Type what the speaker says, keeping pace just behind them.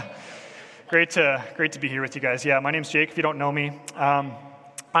Great to be here with you guys. Yeah, my name's Jake, if you don't know me. I'm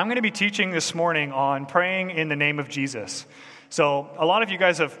going to be teaching this morning on praying in the name of Jesus. So a lot of you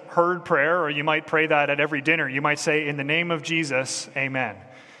guys have heard prayer, or you might pray that at every dinner. You might say, in the name of Jesus, amen.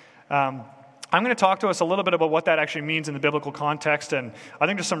 I'm going to talk to us a little bit about what that actually means in the biblical context, and I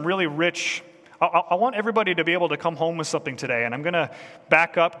think there's some really rich... I want everybody to be able to come home with something today, and I'm going to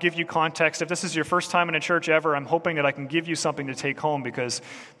back up, give you context. If this is your first time in a church ever, I'm hoping that I can give you something to take home, because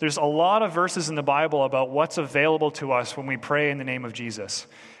there's a lot of verses in the Bible about what's available to us when we pray in the name of Jesus.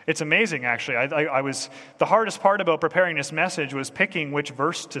 It's amazing, actually. The hardest part about preparing this message was picking which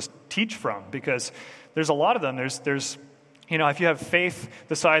verse to teach from, because there's a lot of them. There's if you have faith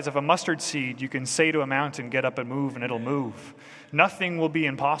the size of a mustard seed, you can say to a mountain, get up and move, and it'll move. Nothing will be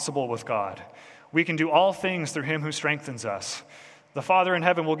impossible with God. We can do all things through him who strengthens us. The Father in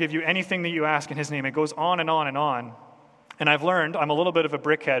heaven will give you anything that you ask in his name. It goes on and on and on. And I've learned, I'm a little bit of a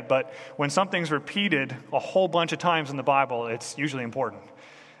brickhead, but when something's repeated a whole bunch of times in the Bible, it's usually important.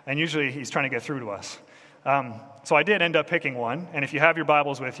 And usually he's trying to get through to us. So I did end up picking one. And if you have your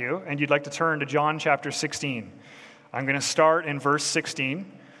Bibles with you and you'd like to turn to John chapter 16, I'm going to start in verse 16.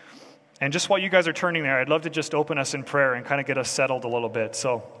 And just while you guys are turning there, I'd love to just open us in prayer and kind of get us settled a little bit.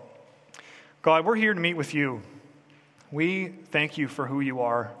 So, God, we're here to meet with you. We thank you for who you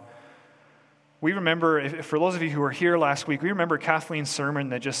are. We remember, for those of you who were here last week, we remember Kathleen's sermon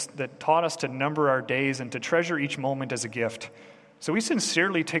that taught us to number our days and to treasure each moment as a gift. So we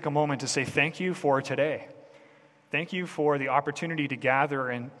sincerely take a moment to say thank you for today. Thank you for the opportunity to gather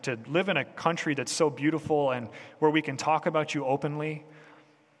and to live in a country that's so beautiful and where we can talk about you openly,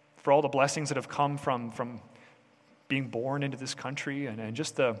 for all the blessings that have come from being born into this country and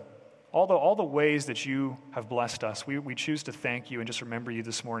just all the ways that you have blessed us. We choose to thank you and just remember you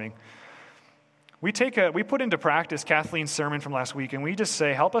this morning. We put into practice Kathleen's sermon from last week, and we just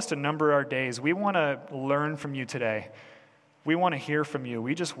say, help us to number our days. We want to learn from you today. We want to hear from you.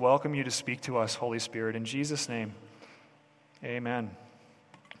 We just welcome you to speak to us, Holy Spirit. In Jesus' name, amen.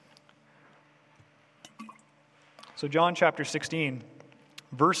 So John chapter 16,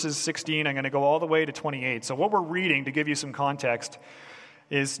 verses 16, I'm going to go all the way to 28. So what we're reading, to give you some context,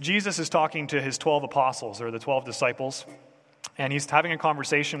 is Jesus is talking to his 12 apostles, or the 12 disciples, and he's having a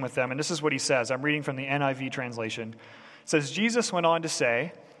conversation with them, and this is what he says. I'm reading from the NIV translation. It says, Jesus went on to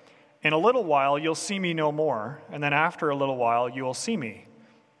say, in a little while you'll see me no more, and then after a little while you will see me.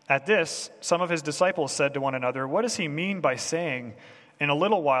 At this, some of his disciples said to one another, what does he mean by saying, in a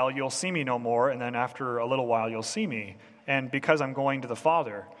little while you'll see me no more, and then after a little while you'll see me, and because I'm going to the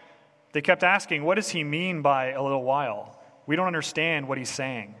Father? They kept asking, what does he mean by a little while? We don't understand what he's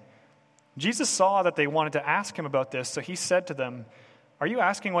saying. Jesus saw that they wanted to ask him about this, so he said to them, are you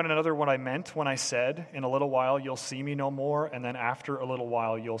asking one another what I meant when I said, in a little while you'll see me no more, and then after a little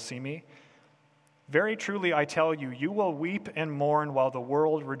while you'll see me? Very truly I tell you, you will weep and mourn while the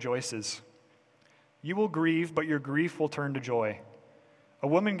world rejoices. You will grieve, but your grief will turn to joy. A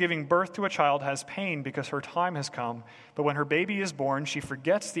woman giving birth to a child has pain because her time has come, but when her baby is born, she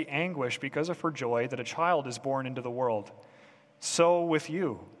forgets the anguish because of her joy that a child is born into the world. So with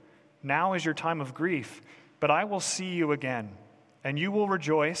you, now is your time of grief, but I will see you again, and you will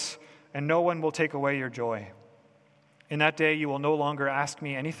rejoice, and no one will take away your joy. In that day you will no longer ask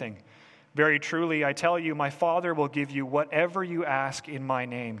me anything. Very truly, I tell you, my Father will give you whatever you ask in my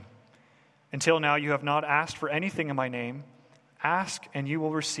name. Until now you have not asked for anything in my name. Ask, and you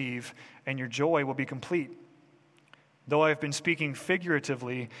will receive, and your joy will be complete. Though I have been speaking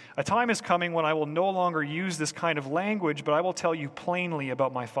figuratively, a time is coming when I will no longer use this kind of language, but I will tell you plainly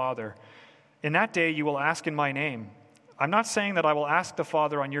about my Father. In that day you will ask in my name. I'm not saying that I will ask the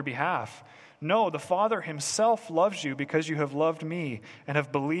Father on your behalf. No, the Father himself loves you because you have loved me and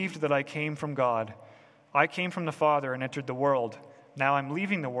have believed that I came from God. I came from the Father and entered the world. Now I'm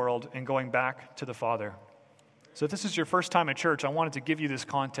leaving the world and going back to the Father. So if this is your first time at church, I wanted to give you this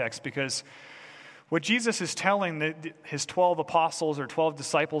context, because what Jesus is telling his 12 apostles or 12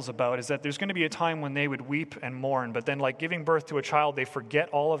 disciples about is that there's going to be a time when they would weep and mourn, but then like giving birth to a child, they forget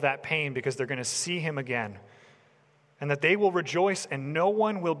all of that pain because they're going to see him again. And that they will rejoice and no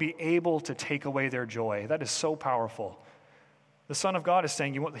one will be able to take away their joy. That is so powerful. The Son of God is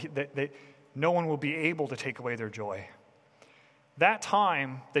saying no one will be able to take away their joy. That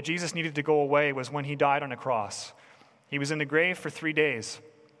time that Jesus needed to go away was when he died on a cross. He was in the grave for 3 days.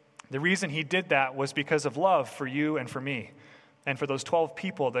 The reason he did that was because of love for you and for me and for those 12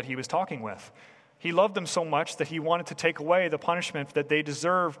 people that he was talking with. He loved them so much that he wanted to take away the punishment that they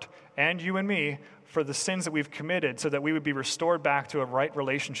deserved, and you and me, for the sins that we've committed, so that we would be restored back to a right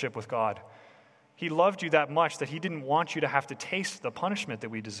relationship with God. He loved you that much that he didn't want you to have to taste the punishment that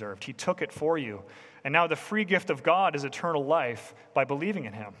we deserved. He took it for you. And now the free gift of God is eternal life by believing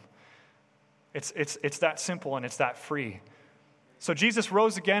in him. It's that simple and it's that free. So Jesus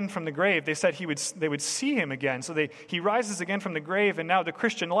rose again from the grave. They said they would see him again. So he rises again from the grave, and now the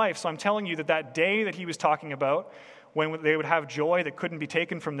Christian life. So I'm telling you that day that he was talking about, when they would have joy that couldn't be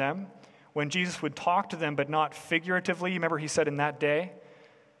taken from them, when Jesus would talk to them but not figuratively. Remember he said in that day,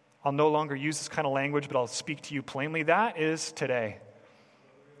 I'll no longer use this kind of language, but I'll speak to you plainly. That is today.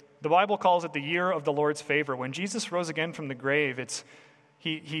 The Bible calls it the year of the Lord's favor. When Jesus rose again from the grave,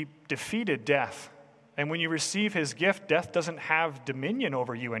 he defeated death. And when you receive his gift, death doesn't have dominion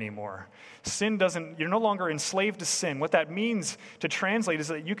over you anymore. You're no longer enslaved to sin. What that means to translate is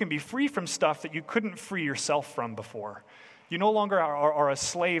that you can be free from stuff that you couldn't free yourself from before. You no longer are a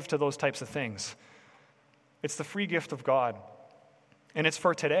slave to those types of things. It's the free gift of God. And it's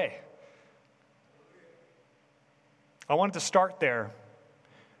for today. I wanted to start there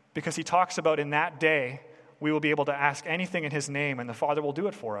because he talks about in that day, we will be able to ask anything in his name, and the Father will do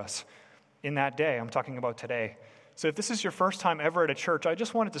it for us. In that day, I'm talking about today. So if this is your first time ever at a church, I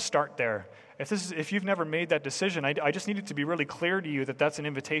just wanted to start there. If you've never made that decision, I just needed to be really clear to you that that's an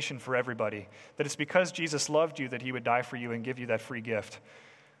invitation for everybody. That it's because Jesus loved you that he would die for you and give you that free gift.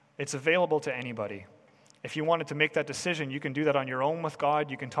 It's available to anybody. If you wanted to make that decision, you can do that on your own with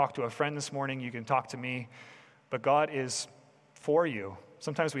God. You can talk to a friend this morning. You can talk to me. But God is for you.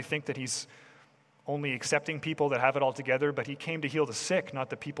 Sometimes we think that he's only accepting people that have it all together, but he came to heal the sick,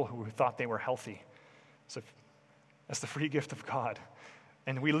 not the people who thought they were healthy. So that's the free gift of God.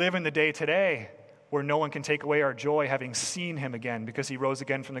 And we live in the day today where no one can take away our joy having seen him again because he rose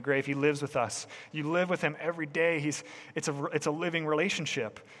again from the grave. He lives with us. You live with him every day. It's a living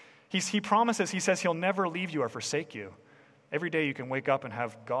relationship. He promises, he says he'll never leave you or forsake you. Every day you can wake up and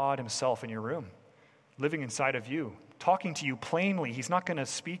have God himself in your room, living inside of you, talking to you plainly. He's not going to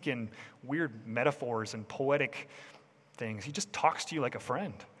speak in weird metaphors and poetic things. He just talks to you like a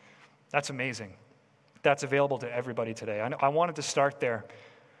friend. That's amazing. That's available to everybody today. I wanted to start there.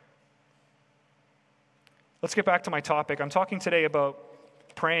 Let's get back to my topic. I'm talking today about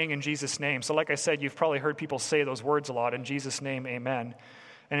praying in Jesus' name. So like I said, you've probably heard people say those words a lot. In Jesus' name, amen.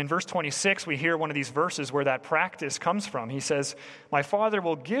 And in verse 26, we hear one of these verses where that practice comes from. He says, my Father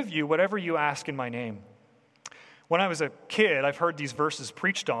will give you whatever you ask in my name. When I was a kid, I've heard these verses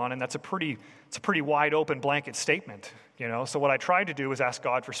preached on, and it's a pretty wide open blanket statement, you know. So what I tried to do was ask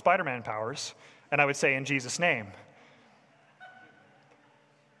God for Spider-Man powers, and I would say, in Jesus' name.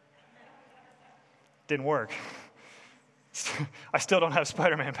 Didn't work. I still don't have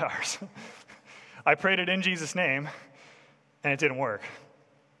Spider-Man powers. I prayed it in Jesus' name, and it didn't work.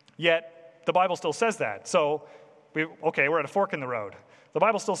 Yet, the Bible still says that. So, we're at a fork in the road. The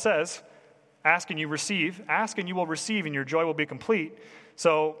Bible still says, ask and you receive. Ask and you will receive, and your joy will be complete.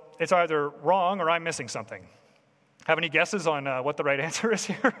 So, it's either wrong or I'm missing something. Have any guesses on what the right answer is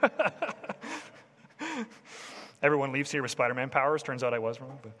here? Everyone leaves here with Spider-Man powers. Turns out I was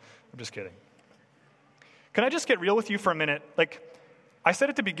wrong, but I'm just kidding. Can I just get real with you for a minute? I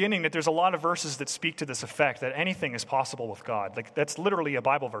said at the beginning that there's a lot of verses that speak to this effect, that anything is possible with God. That's literally a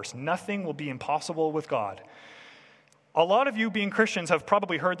Bible verse. Nothing will be impossible with God. A lot of you being Christians have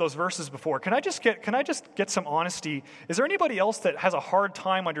probably heard those verses before. Can I just get some honesty? Is there anybody else that has a hard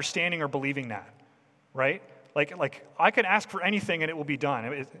time understanding or believing that? Right? Like I can ask for anything and it will be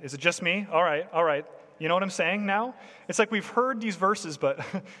done. Is it just me? All right. You know what I'm saying now? It's like we've heard these verses, but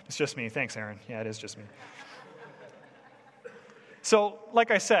it's just me. Thanks, Aaron. Yeah, it is just me. So,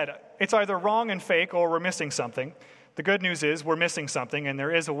 like I said, it's either wrong and fake or we're missing something. The good news is we're missing something, and there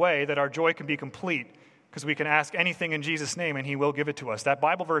is a way that our joy can be complete because we can ask anything in Jesus' name and he will give it to us. That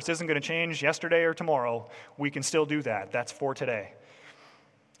Bible verse isn't going to change yesterday or tomorrow. We can still do that. That's for today.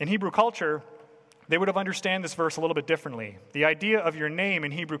 In Hebrew culture, they would have understood this verse a little bit differently. The idea of your name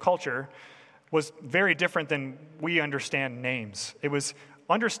in Hebrew culture was very different than we understand names. It was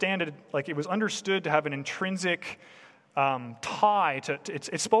understood to have an intrinsic tie to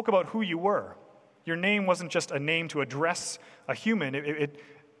it spoke about who you were. Your name wasn't just a name to address a human.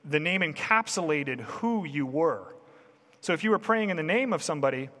 The name encapsulated who you were. So if you were praying in the name of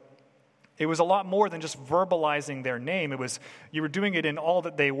somebody, it was a lot more than just verbalizing their name. You were doing it in all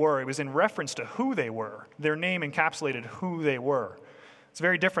that they were. It was in reference to who they were. Their name encapsulated who they were. It's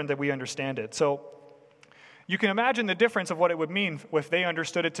very different that we understand it. So you can imagine the difference of what it would mean if they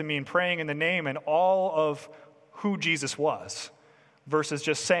understood it to mean praying in the name and all of who Jesus was versus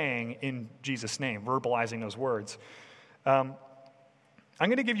just saying in Jesus' name, verbalizing those words. I'm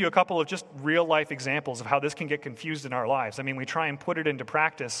going to give you a couple of just real-life examples of how this can get confused in our lives. I mean, we try and put it into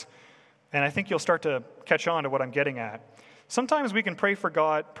practice, And I think you'll start to catch on to what I'm getting at. Sometimes we can pray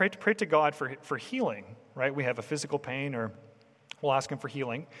to God for healing, right? We have a physical pain, or we'll ask him for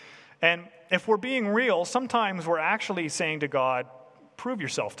healing. And if we're being real, sometimes we're actually saying to God, prove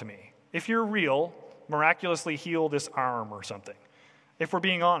yourself to me. If you're real, miraculously heal this arm or something. If we're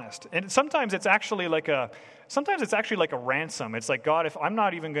being honest. And sometimes it's actually like a ransom. It's like, God, if I'm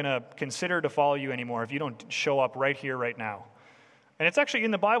not even going to consider to follow you anymore if you don't show up right here, right now. And it's actually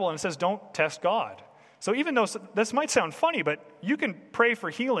in the Bible, and it says, don't test God. So even though this might sound funny, but you can pray for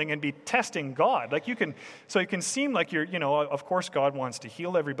healing and be testing God. So it can seem like of course God wants to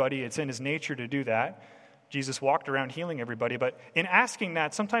heal everybody. It's in his nature to do that. Jesus walked around healing everybody. But in asking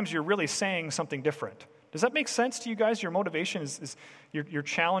that, sometimes you're really saying something different. Does that make sense to you guys? Your motivation is you're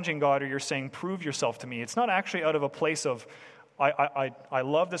challenging God, or you're saying, prove yourself to me. It's not actually out of a place of, I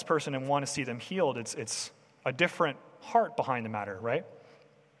love this person and want to see them healed. It's a different heart behind the matter, right?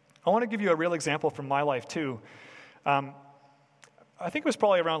 I want to give you a real example from my life, too. I think it was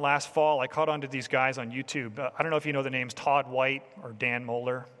probably around last fall, I caught on to these guys on YouTube. I don't know if you know the names Todd White or Dan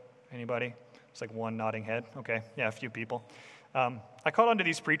Mohler. Anybody? It's like one nodding head. Okay, yeah, a few people. I caught on to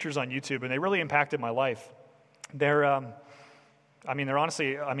these preachers on YouTube, and they really impacted my life. They're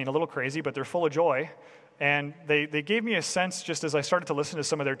honestly, a little crazy, but they're full of joy. And they gave me a sense, just as I started to listen to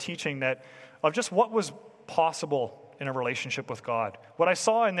some of their teaching, of just what was possible in a relationship with God. What I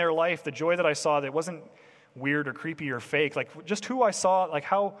saw in their life, the joy that I saw, that wasn't weird or creepy or fake, like just who I saw, like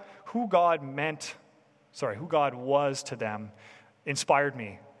who God was to them inspired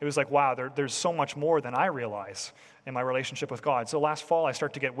me. It was like, wow, there's so much more than I realize in my relationship with God. So last fall, I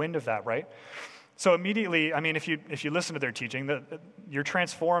start to get wind of that, right? So immediately, if you listen to their teaching, you're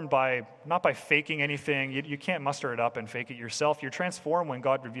transformed not by faking anything. You can't muster it up and fake it yourself. You're transformed when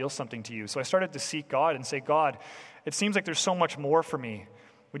God reveals something to you. So I started to seek God and say, God, it seems like there's so much more for me.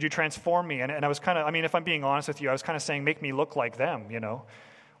 Would you transform me? And I was kind of, if I'm being honest with you, I was kind of saying, make me look like them,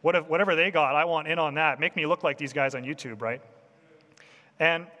 Whatever they got, I want in on that. Make me look like these guys on YouTube, right?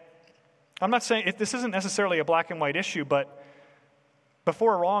 And I'm not saying, this isn't necessarily a black and white issue, but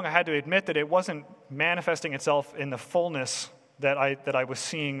before long, I had to admit that it wasn't manifesting itself in the fullness that I was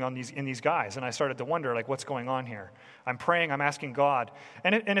seeing in these guys. And I started to wonder, like, what's going on here? I'm praying, I'm asking God.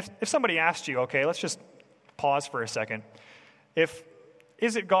 And if somebody asked you, okay, let's just pause for a second.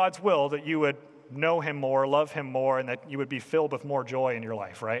 Is it God's will that you would know him more, love him more, and that you would be filled with more joy in your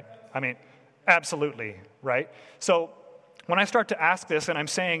life, right? Absolutely, right? So when I start to ask this, and I'm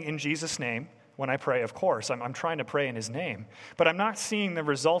saying in Jesus' name, when I pray, of course, I'm trying to pray in his name, but I'm not seeing the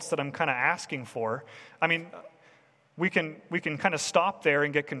results that I'm kind of asking for. We can kind of stop there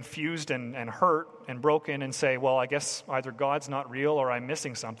and get confused and hurt and broken and say, well, I guess either God's not real or I'm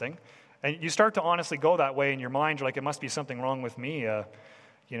missing something. And you start to honestly go that way in your mind. You're like, it must be something wrong with me, and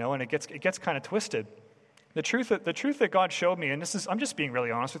it gets kind of twisted. The truth that God showed me, and I'm just being really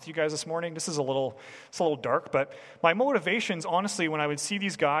honest with you guys this morning. It's a little dark, but my motivations, honestly, when I would see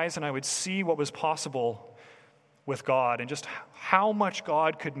these guys and I would see what was possible with God and just how much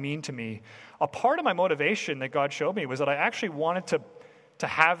God could mean to me, a part of my motivation that God showed me was that I actually wanted to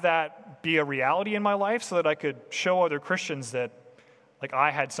have that be a reality in my life so that I could show other Christians that, like, I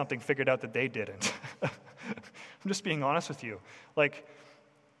had something figured out that they didn't. I'm just being honest with you. Like,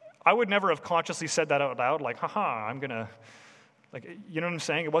 I would never have consciously said that out loud, like, I'm going to, like, you know what I'm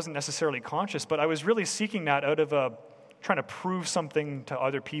saying? It wasn't necessarily conscious, but I was really seeking that out of trying to prove something to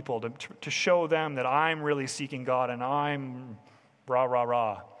other people, to show them that I'm really seeking God and I'm rah, rah,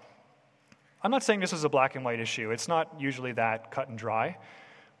 rah. I'm not saying this is a black and white issue. It's not usually that cut and dry.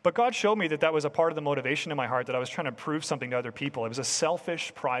 But God showed me that was a part of the motivation in my heart, that I was trying to prove something to other people. It was a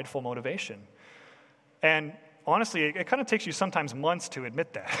selfish, prideful motivation. And honestly, it kind of takes you sometimes months to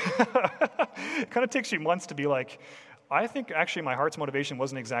admit that. It kind of takes you months to be like, I think actually my heart's motivation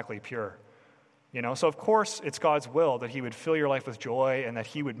wasn't exactly pure. So of course it's God's will that he would fill your life with joy and that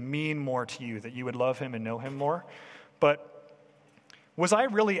he would mean more to you, that you would love him and know him more. But was I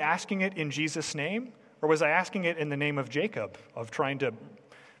really asking it in Jesus' name? Or was I asking it in the name of Jacob, of trying to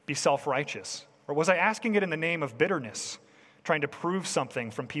be self-righteous? Or was I asking it in the name of bitterness, trying to prove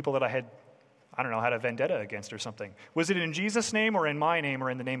something from people that I had a vendetta against or something? Was it in Jesus' name or in my name or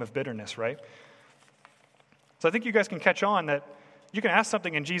in the name of bitterness, right? So I think you guys can catch on that you can ask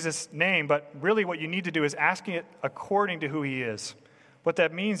something in Jesus' name, but really what you need to do is ask it according to who he is. What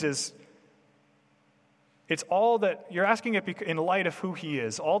that means is it's all that you're asking it in light of who he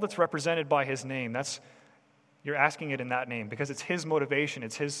is, all that's represented by his name. You're asking it in that name because it's his motivation,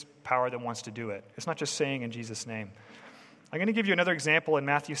 it's his power that wants to do it. It's not just saying in Jesus' name. I'm going to give you another example in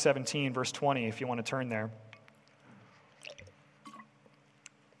Matthew 17, verse 20, if you want to turn there.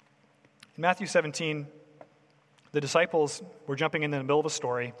 In Matthew 17, the disciples were jumping in the middle of a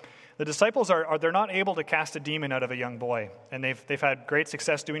story. The disciples they're not able to cast a demon out of a young boy. And they've had great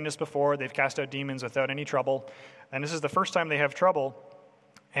success doing this before. They've cast out demons without any trouble. And this is the first time they have trouble.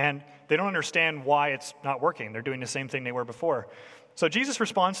 And they don't understand why it's not working. They're doing the same thing they were before. So Jesus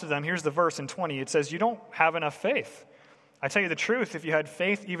responds to them. Here's the verse in 20. It says, "You don't have enough faith. I tell you the truth, if you had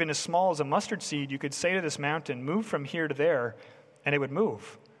faith even as small as a mustard seed, you could say to this mountain, 'Move from here to there,' and it would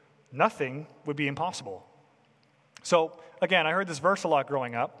move. Nothing would be impossible." So, again, I heard this verse a lot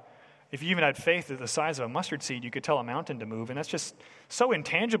growing up. If you even had faith the size of a mustard seed, you could tell a mountain to move, and that's just so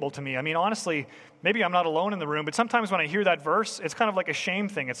intangible to me. I mean, honestly, maybe I'm not alone in the room, but sometimes when I hear that verse, it's kind of like a shame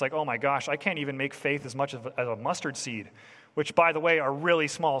thing. It's like, oh my gosh, I can't even make faith as much as a mustard seed, which, by the way, are really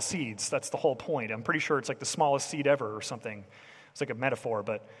small seeds. That's the whole point. I'm pretty sure it's like the smallest seed ever or something. It's like a metaphor,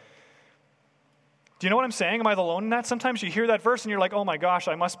 but do you know what I'm saying? Am I alone in that? Sometimes you hear that verse and you're like, oh my gosh,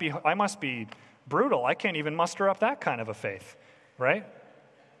 I must be brutal. I can't even muster up that kind of a faith, right?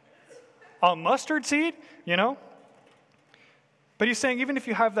 A mustard seed, you know? But he's saying even if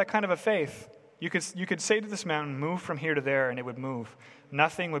you have that kind of a faith, you could say to this mountain, "Move from here to there," and it would move.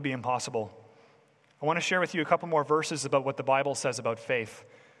 Nothing would be impossible. I want to share with you a couple more verses about what the Bible says about faith.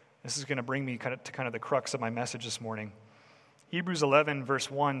 This is going to bring me to the crux of my message this morning. Hebrews 11, verse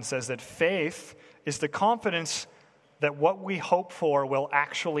 1 says that faith is the confidence that what we hope for will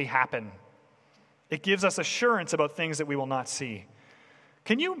actually happen. It gives us assurance about things that we will not see.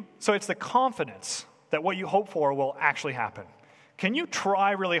 So it's the confidence that what you hope for will actually happen. Can you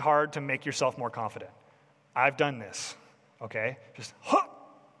try really hard to make yourself more confident? I've done this, okay? Just,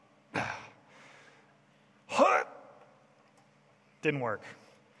 didn't work.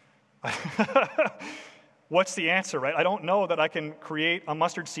 What's the answer, right? I don't know that I can create a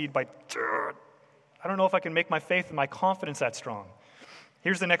mustard seed I don't know if I can make my faith and my confidence that strong.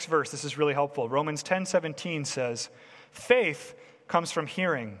 Here's the next verse. This is really helpful. Romans 10:17 says, "Faith comes from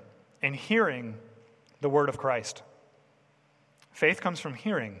hearing, and hearing the word of Christ." Faith comes from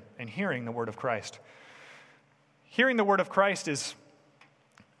hearing, and hearing the word of Christ. Hearing the word of Christ is,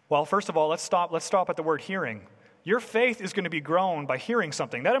 well, first of all, let's stop at the word hearing. Your faith is going to be grown by hearing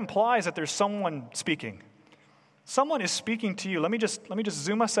something. That implies that there's someone speaking. Someone is speaking to you. Let me just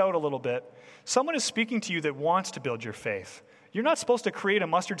zoom us out a little bit. Someone is speaking to you that wants to build your faith. You're not supposed to create a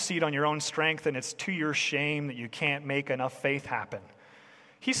mustard seed on your own strength, and it's to your shame that you can't make enough faith happen.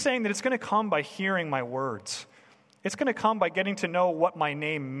 He's saying that it's going to come by hearing my words. It's going to come by getting to know what my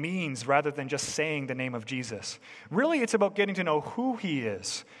name means rather than just saying the name of Jesus. Really, it's about getting to know who he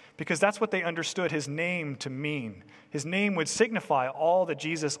is, because that's what they understood his name to mean. His name would signify all that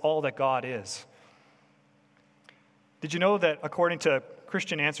Jesus, all that God is. Did you know that according to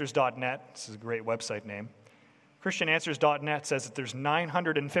ChristianAnswers.net, this is a great website name, ChristianAnswers.net says that there's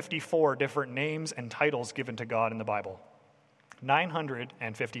 954 different names and titles given to God in the Bible.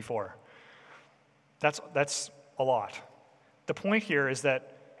 954. That's a lot. The point here is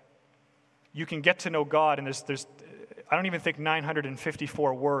that you can get to know God, and there's I don't even think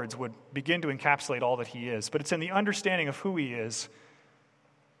 954 words would begin to encapsulate all that he is, but it's in the understanding of who he is,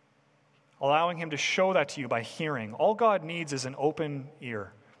 allowing him to show that to you by hearing. All God needs is an open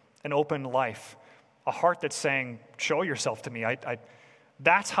ear, an open life, a heart that's saying, show yourself to me.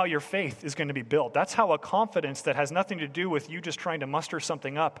 That's how your faith is going to be built. That's how a confidence that has nothing to do with you just trying to muster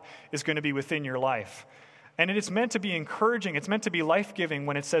something up is going to be within your life. And it's meant to be encouraging. It's meant to be life-giving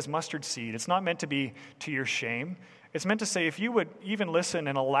when it says mustard seed. It's not meant to be to your shame. It's meant to say, if you would even listen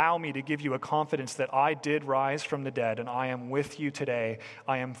and allow me to give you a confidence that I did rise from the dead and I am with you today.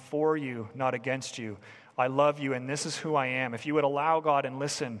 I am for you, not against you. I love you, and this is who I am. If you would allow God and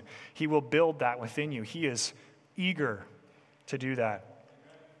listen, he will build that within you. He is eager to do that.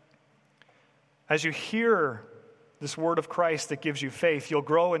 As you hear this word of Christ that gives you faith, you'll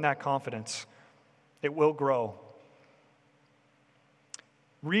grow in that confidence. It will grow.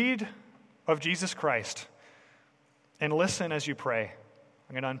 Read of Jesus Christ and listen as you pray.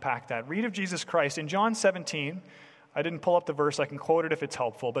 I'm going to unpack that. Read of Jesus Christ. In John 17, I didn't pull up the verse. I can quote it if it's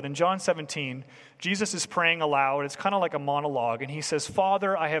helpful. But in John 17, Jesus is praying aloud. It's kind of like a monologue. And he says,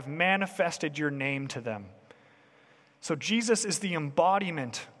 "Father, I have manifested your name to them." So Jesus is the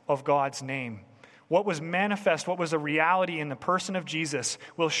embodiment of God's name. What was manifest, what was a reality in the person of Jesus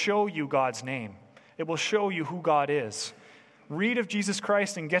will show you God's name. It will show you who God is. Read of Jesus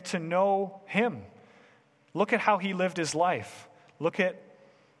Christ and get to know him. Look at how he lived his life. Look at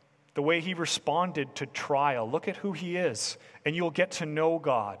the way he responded to trial. Look at who he is, and you'll get to know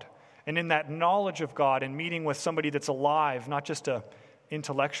God. And in that knowledge of God and meeting with somebody that's alive, not just an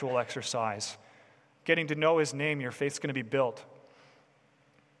intellectual exercise, getting to know his name, your faith's going to be built.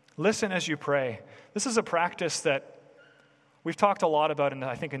 Listen as you pray. This is a practice that we've talked a lot about,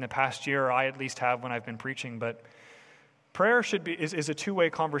 I think in the past year, or I at least have when I've been preaching, but prayer is a two-way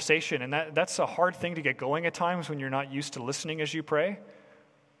conversation, and that's a hard thing to get going at times when you're not used to listening as you pray.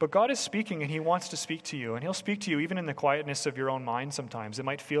 But God is speaking, and he wants to speak to you, and he'll speak to you even in the quietness of your own mind sometimes. It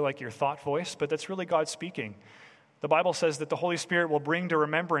might feel like your thought voice, but that's really God speaking. The Bible says that the Holy Spirit will bring to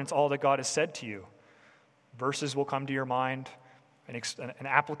remembrance all that God has said to you. Verses will come to your mind, an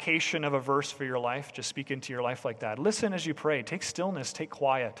application of a verse for your life. Just speak into your life like that. Listen as you pray. Take stillness, take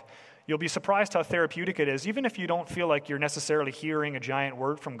quiet. You'll be surprised how therapeutic it is. Even if you don't feel like you're necessarily hearing a giant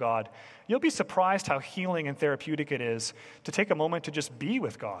word from God, you'll be surprised how healing and therapeutic it is to take a moment to just be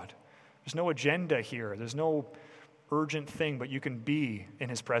with God. There's no agenda here. There's no urgent thing, but you can be in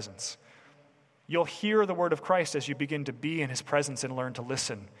his presence. You'll hear the word of Christ as you begin to be in his presence and learn to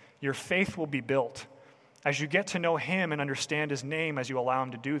listen. Your faith will be built. As you get to know him and understand his name as you allow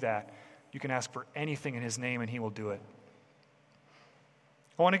him to do that, you can ask for anything in his name and he will do it.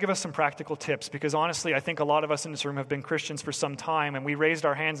 I want to give us some practical tips because honestly, I think a lot of us in this room have been Christians for some time, and we raised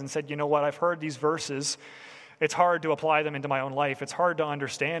our hands and said, you know what, I've heard these verses. It's hard to apply them into my own life. It's hard to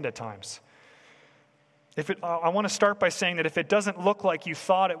understand at times. I want to start by saying that if it doesn't look like you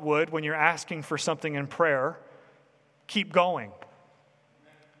thought it would when you're asking for something in prayer, keep going.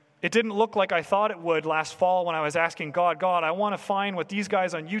 It didn't look like I thought it would last fall when I was asking God, I want to find what these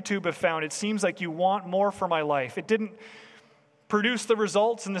guys on YouTube have found. It seems like you want more for my life. It didn't produce the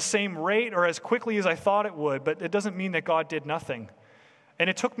results in the same rate or as quickly as I thought it would, but it doesn't mean that God did nothing. And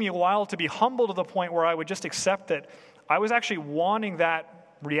it took me a while to be humble to the point where I would just accept that I was actually wanting that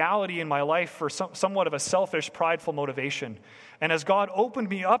reality in my life for somewhat of a selfish, prideful motivation. And as God opened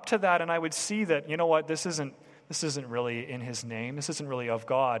me up to that, and I would see that, you know what, this isn't really in his name. This isn't really of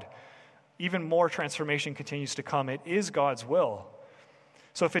God. Even more transformation continues to come. It is God's will.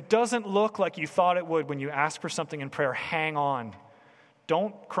 So if it doesn't look like you thought it would when you ask for something in prayer, hang on.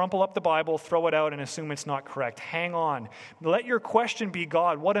 Don't crumple up the Bible, throw it out, and assume it's not correct. Hang on. Let your question be,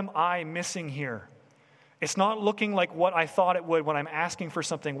 God, what am I missing here? It's not looking like what I thought it would when I'm asking for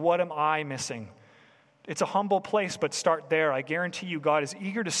something. What am I missing? It's a humble place, but start there. I guarantee you God is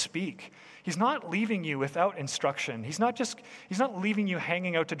eager to speak. He's not leaving you without instruction. He's not leaving you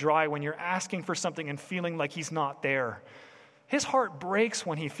hanging out to dry when you're asking for something and feeling like he's not there. His heart breaks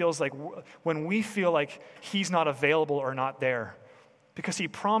when we feel like he's not available or not there. Because he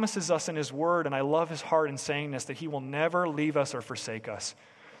promises us in his word, and I love his heart in saying this, that he will never leave us or forsake us.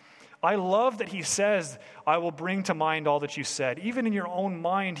 I love that he says, I will bring to mind all that you said. Even in your own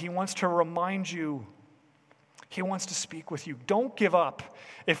mind, he wants to remind you. He wants to speak with you. Don't give up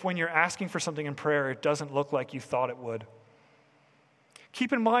if when you're asking for something in prayer, it doesn't look like you thought it would.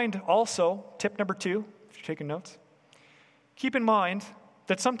 Keep in mind also, tip number 2, if you're taking notes, keep in mind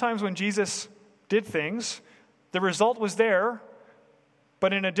that sometimes when Jesus did things, the result was there,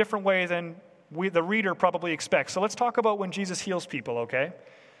 but in a different way than the reader probably expects. So let's talk about when Jesus heals people, okay?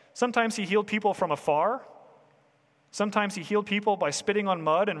 Sometimes he healed people from afar. Sometimes he healed people by spitting on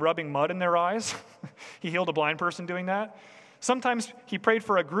mud and rubbing mud in their eyes. He healed a blind person doing that. Sometimes he prayed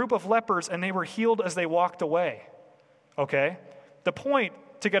for a group of lepers and they were healed as they walked away, okay? The point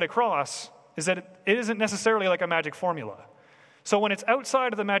to get across is that it isn't necessarily like a magic formula. So when it's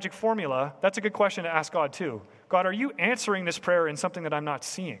outside of the magic formula, that's a good question to ask God too. God, are you answering this prayer in something that I'm not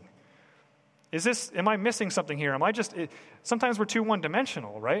seeing? Am I missing something here? Sometimes we're too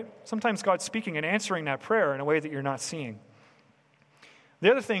one-dimensional, right? Sometimes God's speaking and answering that prayer in a way that you're not seeing.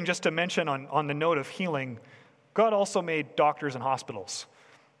 The other thing, just to mention on the note of healing, God also made doctors and hospitals.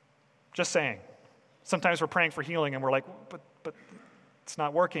 Just saying. Sometimes we're praying for healing and we're like, but it's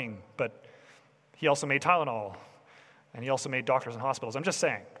not working. But he also made Tylenol. And he also made doctors and hospitals. I'm just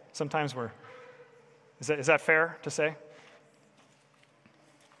saying. Sometimes is that fair to say?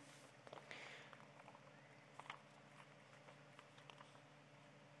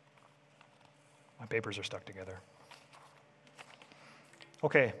 My papers are stuck together.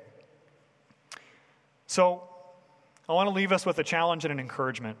 Okay. So I want to leave us with a challenge and an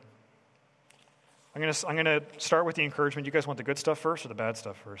encouragement. I'm going to start with the encouragement. You guys want the good stuff first or the bad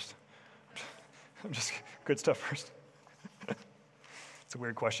stuff first? Just good stuff first. It's a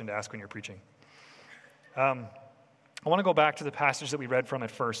weird question to ask when you're preaching. I want to go back to the passage that we read from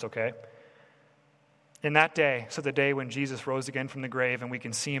at first, okay? In that day, so the day when Jesus rose again from the grave and we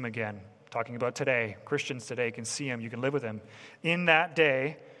can see him again, talking about today, Christians today can see him, you can live with him. In that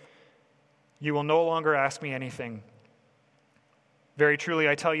day, you will no longer ask me anything. Very truly,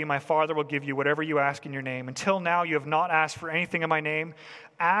 I tell you, my Father will give you whatever you ask in your name. Until now, you have not asked for anything in my name.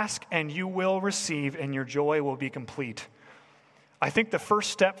 Ask and you will receive, and your joy will be complete. I think the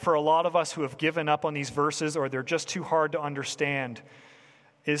first step for a lot of us who have given up on these verses or they're just too hard to understand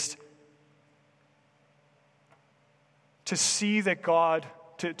is to see that God,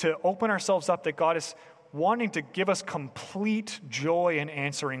 to open ourselves up that God is wanting to give us complete joy in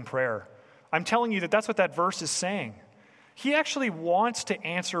answering prayer. I'm telling you that that's what that verse is saying. He actually wants to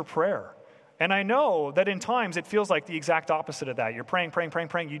answer prayer. And I know that in times it feels like the exact opposite of that. You're praying,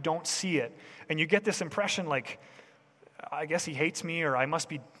 you don't see it. And you get this impression like, I guess he hates me, or I must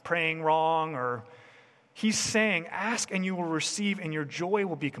be praying wrong, or he's saying, ask and you will receive and your joy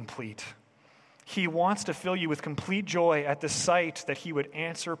will be complete. He wants to fill you with complete joy at the sight that he would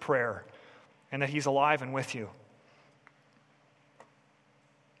answer prayer and that he's alive and with you.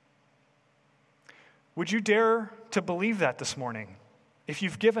 Would you dare to believe that this morning? If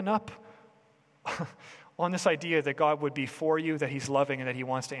you've given up on this idea that God would be for you, that he's loving, and that he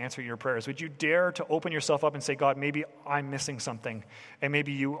wants to answer your prayers, would you dare to open yourself up and say, God, maybe I'm missing something, and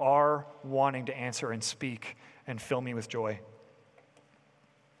maybe you are wanting to answer and speak and fill me with joy?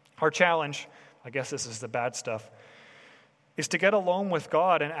 Our challenge, I guess this is the bad stuff, is to get alone with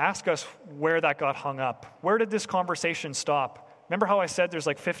God and ask us where that got hung up. Where did this conversation stop? Remember how I said there's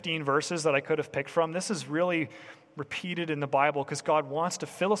like 15 verses that I could have picked from? This is really repeated in the Bible because God wants to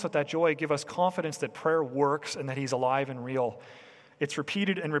fill us with that joy, give us confidence that prayer works and that he's alive and real. It's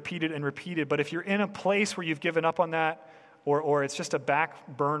repeated and repeated and repeated. But if you're in a place where you've given up on that, or it's just a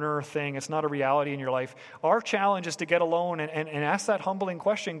back burner thing, it's not a reality in your life, our challenge is to get alone and ask that humbling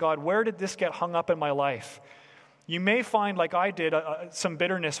question, God, where did this get hung up in my life? You may find, like I did, some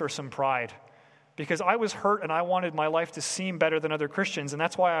bitterness or some pride, because I was hurt and I wanted my life to seem better than other Christians, and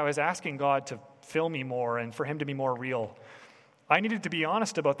that's why I was asking God to fill me more and for him to be more real. I needed to be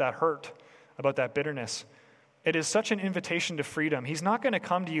honest about that hurt, about that bitterness. It is such an invitation to freedom. He's not going to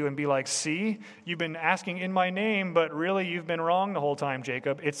come to you and be like, see, you've been asking in my name, but really you've been wrong the whole time,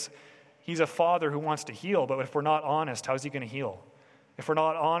 Jacob. He's a father who wants to heal, but if we're not honest, how's he going to heal? If we're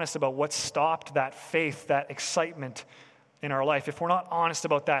not honest about what stopped that faith, that excitement in our life, if we're not honest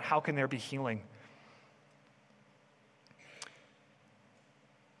about that, how can there be healing?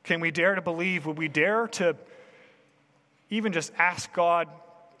 Can we dare to believe? Would we dare to even just ask God,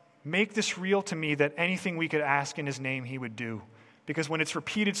 make this real to me, that anything we could ask in his name he would do? Because when it's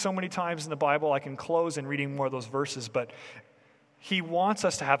repeated so many times in the Bible, I can close in reading more of those verses, but he wants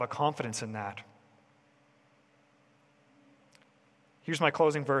us to have a confidence in that. Here's my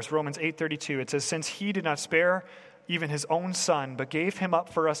closing verse, Romans 8:32. It says, since he did not spare even his own son, but gave him up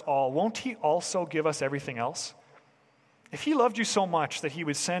for us all, won't he also give us everything else? If he loved you so much that he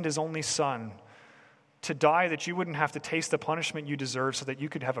would send his only son to die that you wouldn't have to taste the punishment you deserve so that you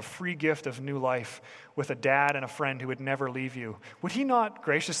could have a free gift of new life with a dad and a friend who would never leave you, would he not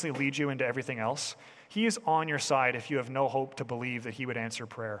graciously lead you into everything else? He is on your side if you have no hope to believe that he would answer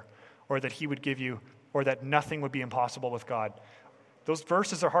prayer, or that he would give you, or that nothing would be impossible with God. Those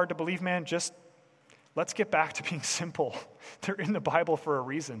verses are hard to believe, man. Just let's get back to being simple. They're in the Bible for a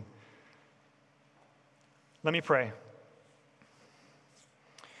reason. Let me pray.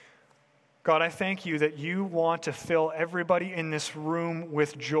 God, I thank you that you want to fill everybody in this room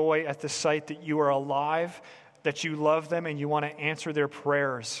with joy at the sight that you are alive, that you love them, and you want to answer their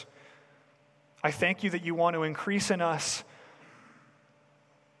prayers. I thank you that you want to increase in us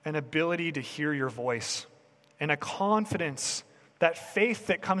an ability to hear your voice and a confidence. That faith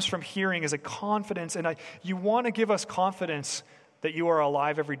that comes from hearing is a confidence, and you want to give us confidence that you are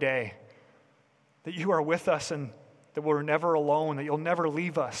alive every day, that you are with us and that we're never alone, that you'll never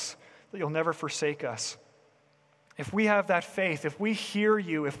leave us, that you'll never forsake us. If we have that faith, if we hear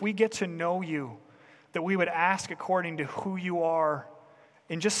you, if we get to know you, that we would ask according to who you are,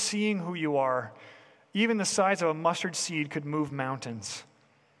 and just seeing who you are, even the size of a mustard seed could move mountains.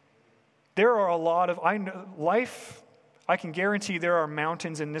 There are a lot of, I can guarantee there are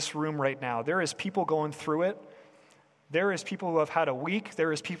mountains in this room right now. There is people going through it. There is people who have had a week.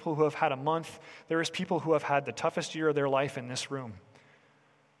 There is people who have had a month. There is people who have had the toughest year of their life in this room.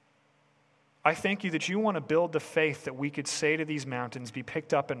 I thank you that you want to build the faith that we could say to these mountains, be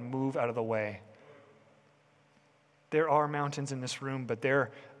picked up and move out of the way. There are mountains in this room, but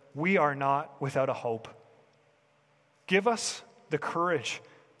we are not without a hope. Give us the courage,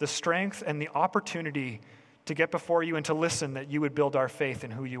 the strength, and the opportunity to get before you and to listen, that you would build our faith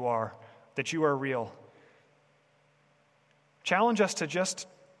in who you are, that you are real. Challenge us to just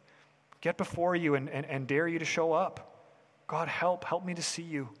get before you and dare you to show up. God, help me to see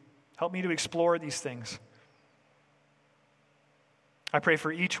you. Help me to explore these things. I pray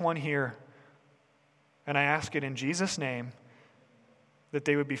for each one here, and I ask it in Jesus' name, that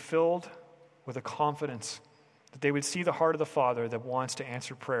they would be filled with a confidence that they would see the heart of the Father that wants to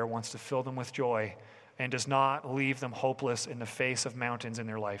answer prayer, wants to fill them with joy, and does not leave them hopeless in the face of mountains in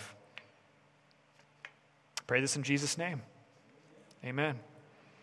their life. Pray this in Jesus' name. Amen.